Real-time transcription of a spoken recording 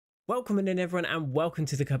Welcome in everyone and welcome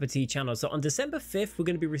to the Cup of Tea channel. So on December 5th, we're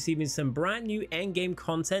going to be receiving some brand new endgame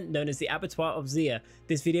content known as the Abattoir of Zir.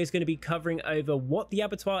 This video is going to be covering over what the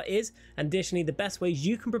Abattoir is, and additionally the best ways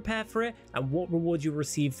you can prepare for it and what rewards you'll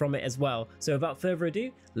receive from it as well. So without further ado,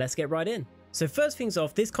 let's get right in. So first things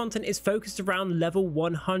off, this content is focused around level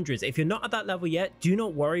 100s. If you're not at that level yet, do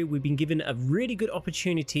not worry, we've been given a really good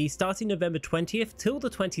opportunity. Starting November 20th till the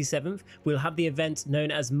 27th, we'll have the event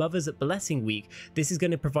known as Mother's Blessing Week. This is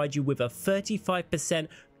going to provide you with a 35%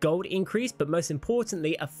 gold increase, but most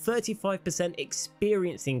importantly a 35%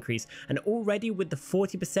 experience increase, and already with the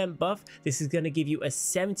 40% buff, this is going to give you a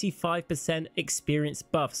 75% experience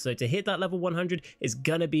buff. So to hit that level 100 is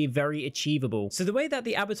going to be very achievable. So the way that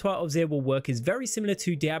the Abattoir of Zir will work is very similar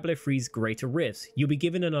to Diablo 3's Greater Rifts. You'll be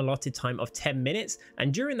given an allotted time of 10 minutes,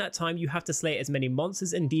 and during that time you have to slay as many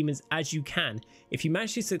monsters and demons as you can. If you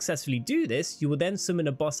manage to successfully do this, you will then summon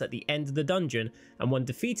a boss at the end of the dungeon, and when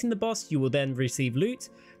defeating the boss you will then receive loot,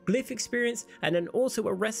 glyph experience, and then also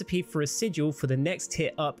a recipe for a sigil for the next tier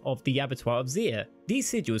up of the Abattoir of Zir. These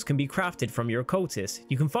sigils can be crafted from your occultist.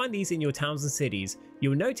 You can find these in your towns and cities.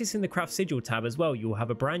 You'll notice in the craft sigil tab as well, you'll have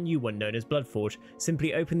a brand new one known as Bloodforge.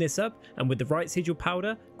 Simply open this up, and with the right sigil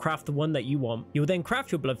powder, craft the one that you want. You'll then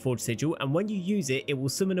craft your Bloodforge sigil, and when you use it, it will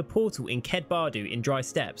summon a portal in Ked Bardu in Dry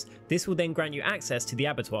Steppes. This will then grant you access to the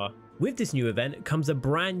Abattoir. With this new event comes a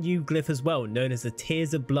brand new glyph as well, known as the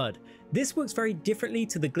Tears of Blood. This works very differently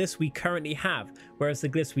to the glyphs we currently have, whereas the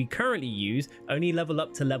glyphs we currently use only level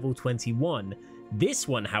up to level 21. This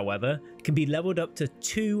one, however, can be leveled up to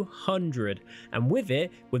 200, and with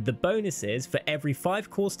it, with the bonuses, for every 5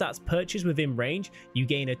 core stats purchased within range, you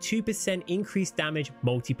gain a 2% increased damage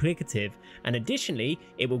multiplicative, and additionally,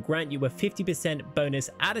 it will grant you a 50% bonus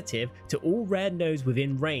additive to all rare nodes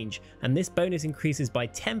within range, and this bonus increases by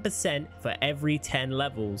 10% for every 10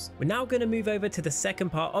 levels. We're now going to move over to the second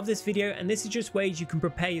part of this video, and this is just ways you can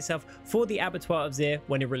prepare yourself for the Abattoir of Zir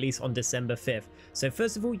when it releases on December 5th. So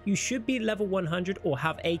first of all, you should be level 100 or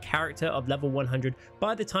have a character of level 100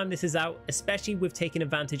 by the time this is out, especially with taking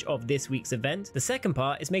advantage of this week's event. The second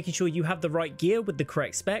part is making sure you have the right gear with the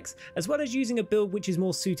correct specs, as well as using a build which is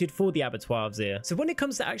more suited for the Abattoir of Zir. So when it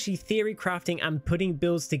comes to actually theory crafting and putting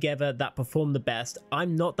builds together that perform the best,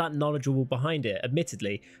 I'm not that knowledgeable behind it,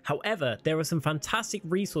 admittedly. However, there are some fantastic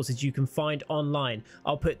resources you can find online.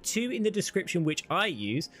 I'll put 2 in the description which I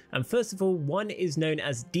use, and first of all, one is known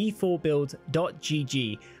as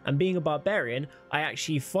d4build.gg, and being a barbarian, I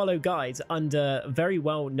actually follow guides under a very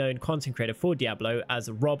well-known content creator for Diablo as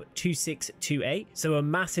Rob2628, so a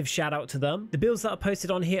massive shout out to them. The builds that are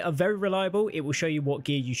posted on here are very reliable. It will show you what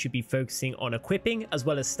gear you should be focusing on equipping, as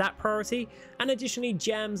well as stat priority, and additionally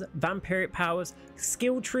gems, vampiric powers,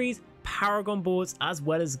 skill trees, paragon boards, as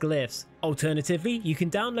well as glyphs. Alternatively, you can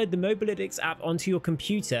download the Mobalytics app onto your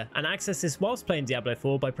computer and access this whilst playing Diablo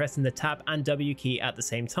 4 by pressing the Tab and W key at the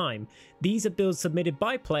same time. These are builds submitted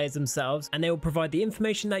by players themselves, and they will provide the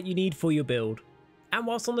information that you need for your build. And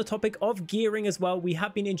whilst on the topic of gearing as well, we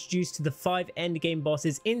have been introduced to the 5 endgame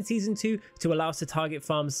bosses in Season 2 to allow us to target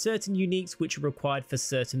farm certain uniques which are required for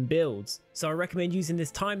certain builds. So I recommend using this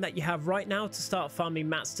time that you have right now to start farming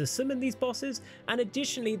mats to summon these bosses, and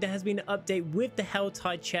additionally there has been an update with the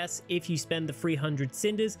Helltide chests. If you spend the 300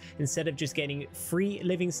 cinders, instead of just getting free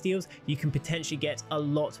living steels, you can potentially get a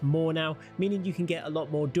lot more now, meaning you can get a lot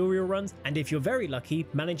more Duriel runs, and if you're very lucky,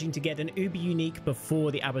 managing to get an uber unique before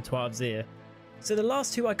the Abattoir of Zir. So the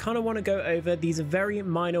last 2 I kind of want to go over. These are very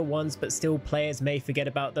minor ones, but still players may forget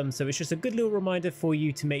about them, so it's just a good little reminder for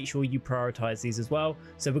you to make sure you prioritize these as well.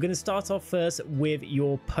 So we're going to start off first with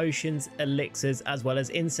your potions, elixirs, as well as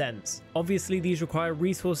incense. Obviously these require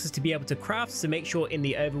resources to be able to craft, so make sure in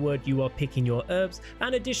the overworld you are picking your herbs,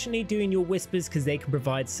 and additionally doing your whispers, because they can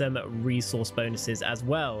provide some resource bonuses as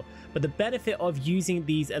well. But the benefit of using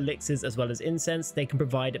these elixirs as well as incense, they can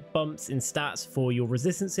provide bumps in stats for your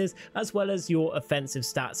resistances as well as your offensive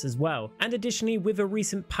stats as well. And additionally, with a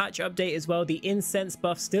recent patch update as well, the incense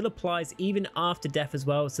buff still applies even after death as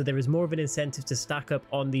well, so there is more of an incentive to stack up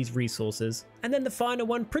on these resources. And then the final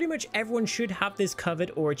one, pretty much everyone should have this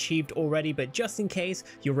covered or achieved already, but just in case,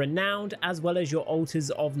 your renowned as well as your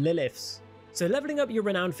altars of Liliths. So leveling up your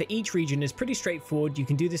renown for each region is pretty straightforward. You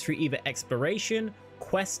can do this through either exploration,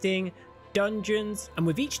 questing, dungeons, and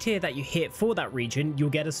with each tier that you hit for that region, you'll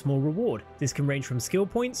get a small reward. This can range from skill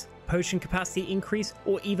points, potion capacity increase,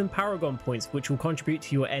 or even paragon points, which will contribute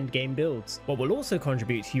to your end game builds. What will also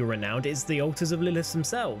contribute to your renown is the altars of Lilith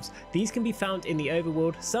themselves. These can be found in the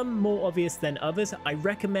overworld, some more obvious than others. I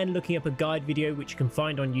recommend looking up a guide video which you can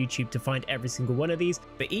find on YouTube to find every single one of these,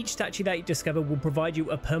 but each statue that you discover will provide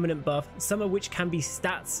you a permanent buff, some of which can be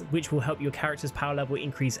stats which will help your character's power level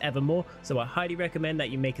increase ever more, so I highly recommend that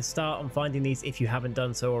you make a start on finding these if you haven't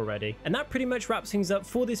done so already. And that pretty much wraps things up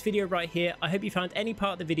for this video right here. I hope you found any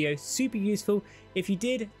part of the video super useful. If you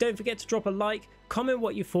did, don't forget to drop a like, comment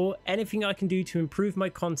what you thought, anything I can do to improve my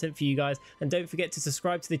content for you guys, and don't forget to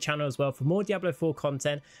subscribe to the channel as well for more Diablo 4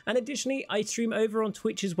 content. And additionally, I stream over on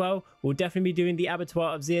Twitch as well. We'll definitely be doing the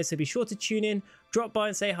Abattoir of Zir, so be sure to tune in, drop by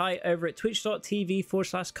and say hi over at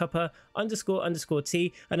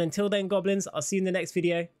twitch.tv/cuppa__t. And until then, goblins, I'll see you in the next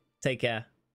video. Take care.